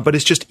on it, but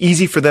it's just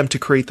easy for them to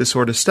create this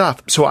sort of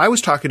stuff. So I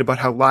was talking about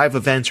how live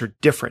events are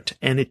different,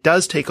 and it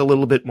does take a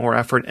little bit more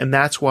effort, and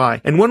that's why.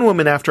 And one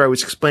woman, after I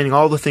was explaining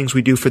all the things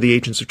we do for the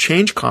Agents of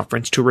Change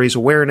conference to raise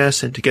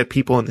awareness and to get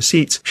people in the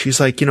seats, she's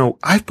like,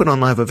 I've put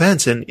on live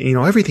events, and,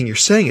 everything you're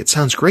saying, it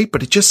sounds great,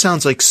 but it just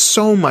sounds like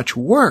so much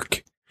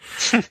work.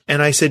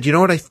 And I said, you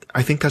know what?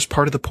 I think that's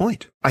part of the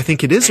point. I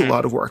think it is a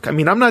lot of work. I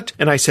mean,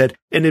 and I said,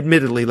 and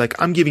admittedly,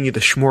 like, I'm giving you the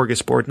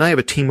smorgasbord, and I have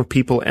a team of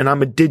people, and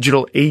I'm a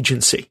digital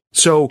agency.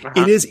 So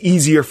it is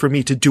easier for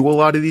me to do a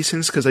lot of these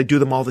things because I do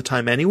them all the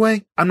time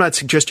anyway. I'm not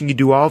suggesting you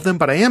do all of them,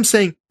 but I am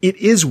saying it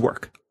is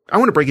work. I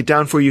want to break it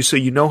down for you so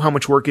you know how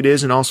much work it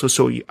is, and also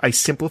so I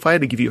simplify it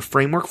to give you a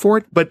framework for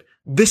it. But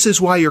this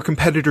is why your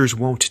competitors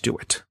won't do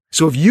it.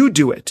 So if you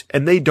do it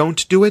and they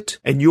don't do it,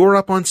 and you're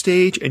up on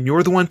stage and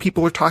you're the one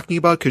people are talking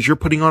about because you're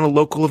putting on a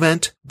local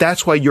event,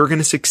 that's why you're going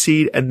to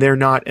succeed and they're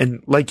not.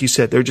 And like you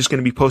said, they're just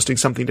going to be posting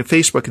something to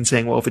Facebook and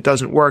saying, well, if it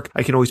doesn't work,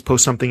 I can always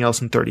post something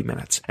else in 30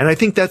 minutes. And I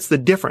think that's the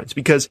difference,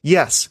 because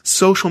yes,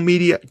 social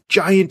media,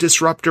 giant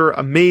disruptor,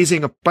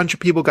 amazing. A bunch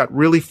of people got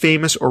really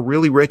famous or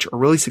really rich or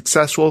really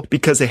successful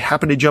because they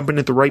happened to jump in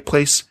at the right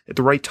place at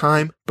the right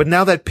time. But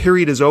now that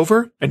period is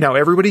over and now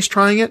everybody's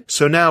trying it.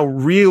 So now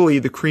really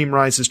the cream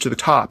rises to the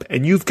top.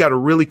 And you've got to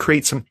really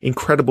create some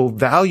incredible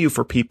value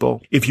for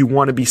people if you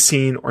want to be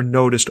seen or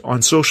noticed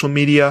on social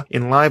media,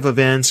 in live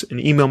events, in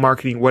email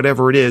marketing,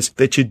 whatever it is,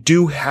 that you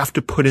do have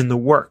to put in the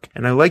work.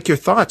 And I like your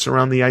thoughts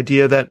around the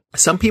idea that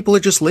some people are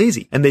just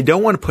lazy and they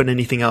don't want to put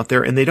anything out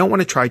there and they don't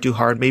want to try too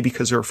hard, maybe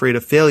because they're afraid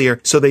of failure.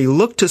 So they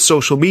look to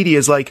social media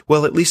as like,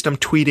 well, at least I'm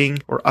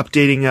tweeting or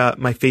updating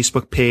my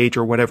Facebook page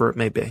or whatever it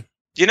may be.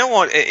 You know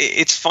what?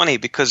 It's funny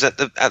because at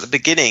the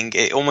beginning,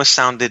 it almost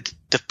sounded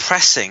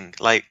depressing.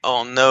 Like,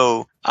 oh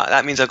no,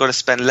 that means I've got to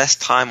spend less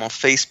time on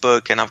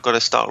Facebook and I've got to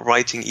start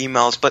writing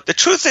emails. But the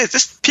truth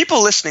is,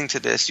 people listening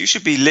to this, you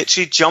should be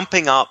literally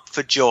jumping up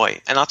for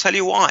joy. And I'll tell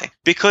you why.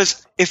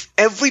 Because if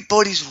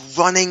everybody's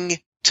running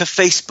to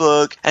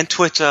Facebook and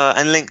Twitter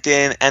and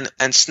LinkedIn and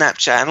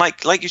Snapchat, and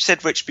like you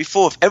said, Rich,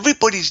 before, if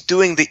everybody's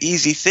doing the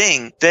easy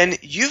thing, then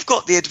you've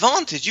got the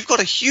advantage. You've got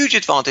a huge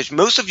advantage.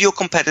 Most of your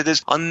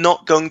competitors are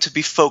not going to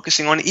be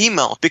focusing on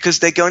email because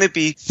they're going to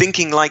be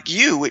thinking like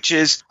you, which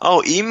is,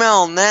 oh,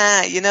 email,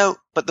 nah,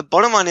 But the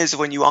bottom line is,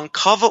 when you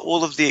uncover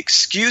all of the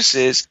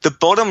excuses, the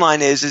bottom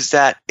line is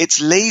that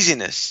it's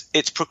laziness,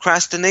 it's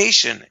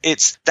procrastination,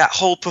 it's that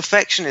whole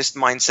perfectionist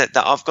mindset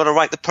that I've got to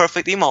write the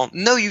perfect email.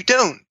 No, you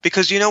don't.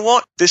 Because you know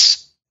what?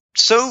 There's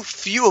so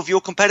few of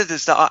your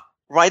competitors that are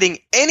writing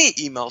any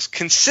emails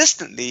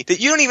consistently that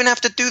you don't even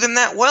have to do them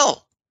that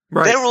well.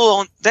 Right.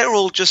 They're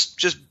all just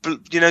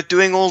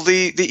doing all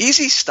the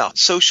easy stuff,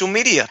 social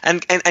media.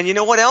 And you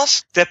know what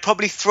else? They're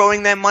probably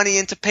throwing their money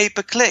into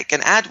pay-per-click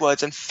and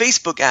AdWords and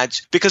Facebook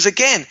ads because,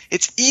 again,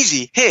 it's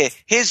easy. Here's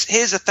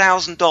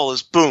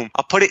 $1,000. Boom.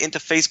 I'll put it into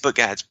Facebook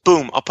ads.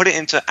 Boom. I'll put it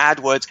into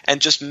AdWords,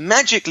 and just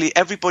magically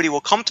everybody will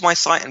come to my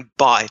site and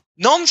buy.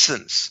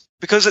 Nonsense.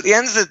 Because at the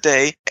end of the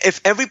day,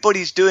 if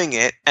everybody's doing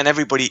it, and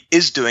everybody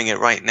is doing it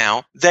right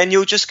now, then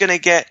you're just going to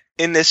get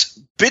in this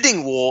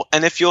bidding war.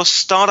 And if you're a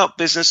startup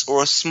business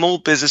or a small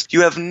business,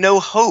 you have no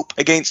hope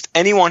against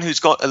anyone who's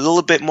got a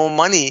little bit more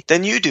money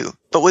than you do.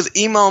 But with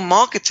email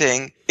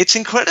marketing, it's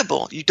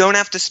incredible. You don't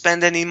have to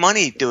spend any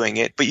money doing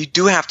it, but you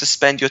do have to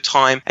spend your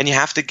time, and you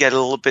have to get a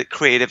little bit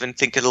creative and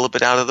think a little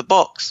bit out of the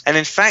box. And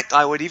in fact,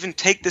 I would even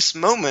take this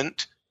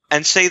moment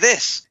and say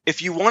this.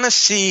 If you want to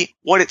see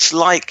what it's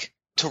like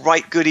to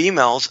write good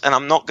emails, and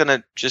I'm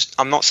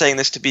not saying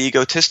this to be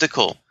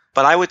egotistical,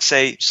 but I would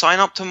say sign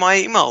up to my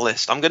email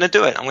list. I'm going to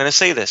do it. I'm going to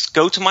say this.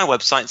 Go to my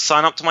website,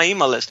 sign up to my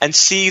email list, and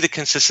see the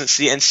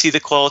consistency and see the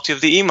quality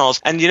of the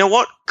emails. And you know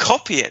what?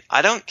 Copy it.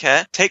 I don't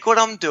care. Take what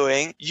I'm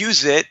doing,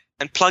 use it,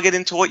 and plug it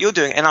into what you're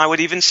doing. And I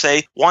would even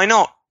say, why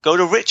not? Go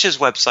to Rich's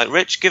website.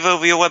 Rich, give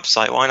over your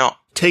website. Why not?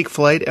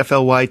 TakeFlight,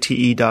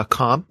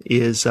 FLYTE.com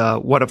is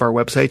one of our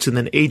websites, and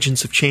then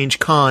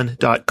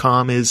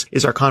agentsofchangecon.com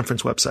is our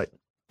conference website.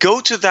 Go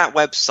to that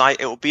website.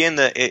 It will be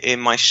in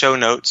my show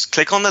notes.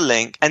 Click on the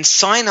link and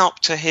sign up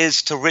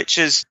to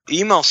Rich's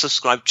email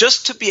subscribe,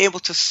 just to be able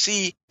to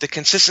see the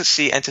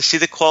consistency and to see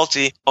the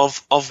quality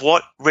of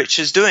what Rich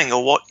is doing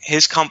or what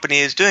his company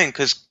is doing.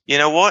 Because you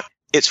know what?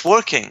 It's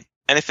working.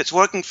 And if it's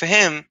working for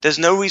him, there's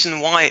no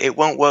reason why it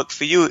won't work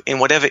for you in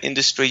whatever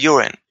industry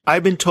you're in.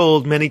 I've been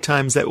told many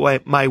times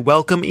that my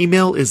welcome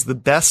email is the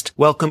best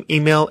welcome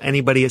email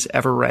anybody has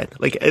ever read.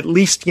 Like, at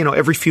least,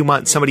 every few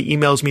months somebody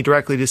emails me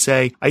directly to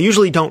say, I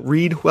usually don't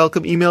read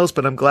welcome emails,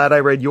 but I'm glad I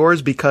read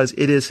yours because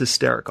it is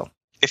hysterical.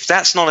 If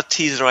that's not a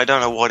teaser, I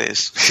don't know what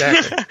is.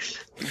 Exactly.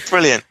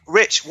 Brilliant.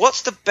 Rich,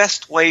 what's the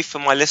best way for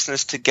my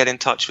listeners to get in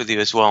touch with you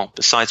as well,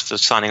 besides for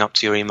signing up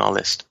to your email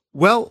list?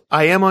 Well,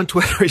 I am on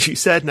Twitter, as you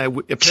said, and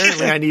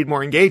apparently I need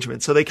more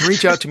engagement, so they can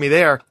reach out to me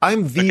there.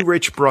 I'm the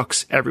Rich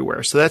Brooks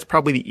everywhere, so that's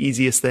probably the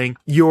easiest thing.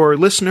 Your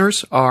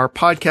listeners are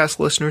podcast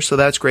listeners, so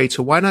that's great.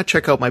 So why not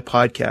check out my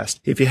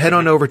podcast? If you head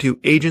on over to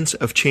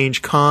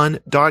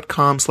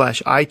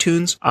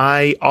agentsofchangecon.com/iTunes,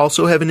 I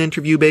also have an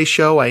interview-based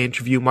show. I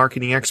interview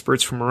marketing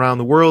experts from around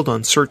the world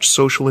on search,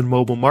 social, and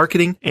mobile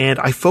marketing, and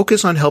I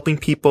focus on helping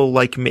people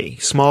like me,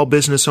 small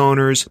business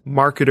owners,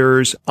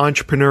 marketers,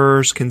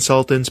 entrepreneurs,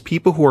 consultants,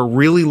 people who are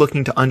really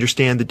looking to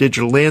understand the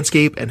digital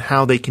landscape and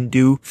how they can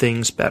do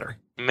things better.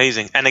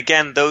 Amazing. And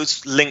again,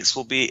 those links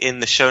will be in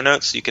the show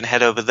notes, so you can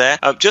head over there.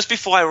 Just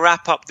before I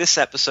wrap up this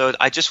episode,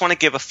 I just want to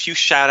give a few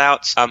shout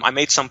outs. I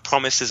made some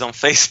promises on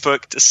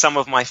Facebook to some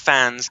of my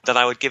fans that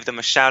I would give them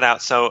a shout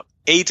out. So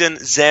Aidan,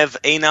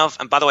 Zev, Einav,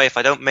 and by the way, if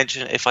I don't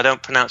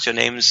pronounce your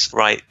names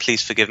right,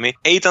 please forgive me.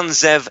 Aidan,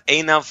 Zev,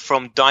 Einav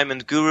from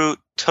Diamond Guru,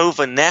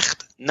 Tova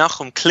Necht,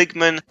 Nachum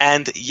Kligman,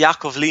 and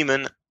Yaakov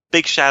Lehman.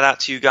 Big shout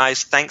out to you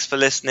guys. Thanks for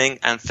listening,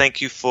 and thank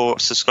you for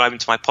subscribing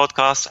to my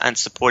podcast and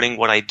supporting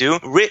what I do.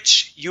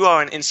 Rich, you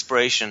are an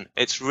inspiration.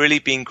 It's really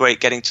been great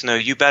getting to know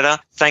you better.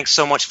 Thanks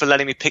so much for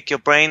letting me pick your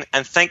brain,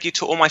 and thank you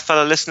to all my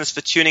fellow listeners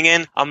for tuning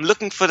in. I'm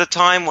looking for the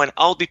time when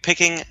I'll be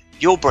picking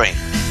your brain.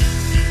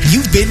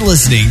 You've been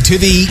listening to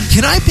the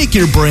Can I Pick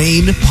Your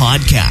Brain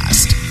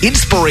podcast.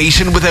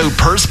 Inspiration without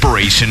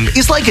perspiration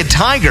is like a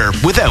tiger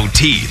without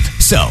teeth.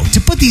 So,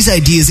 to put these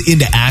ideas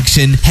into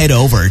action, head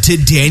over to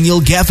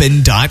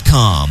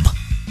danielgeffen.com.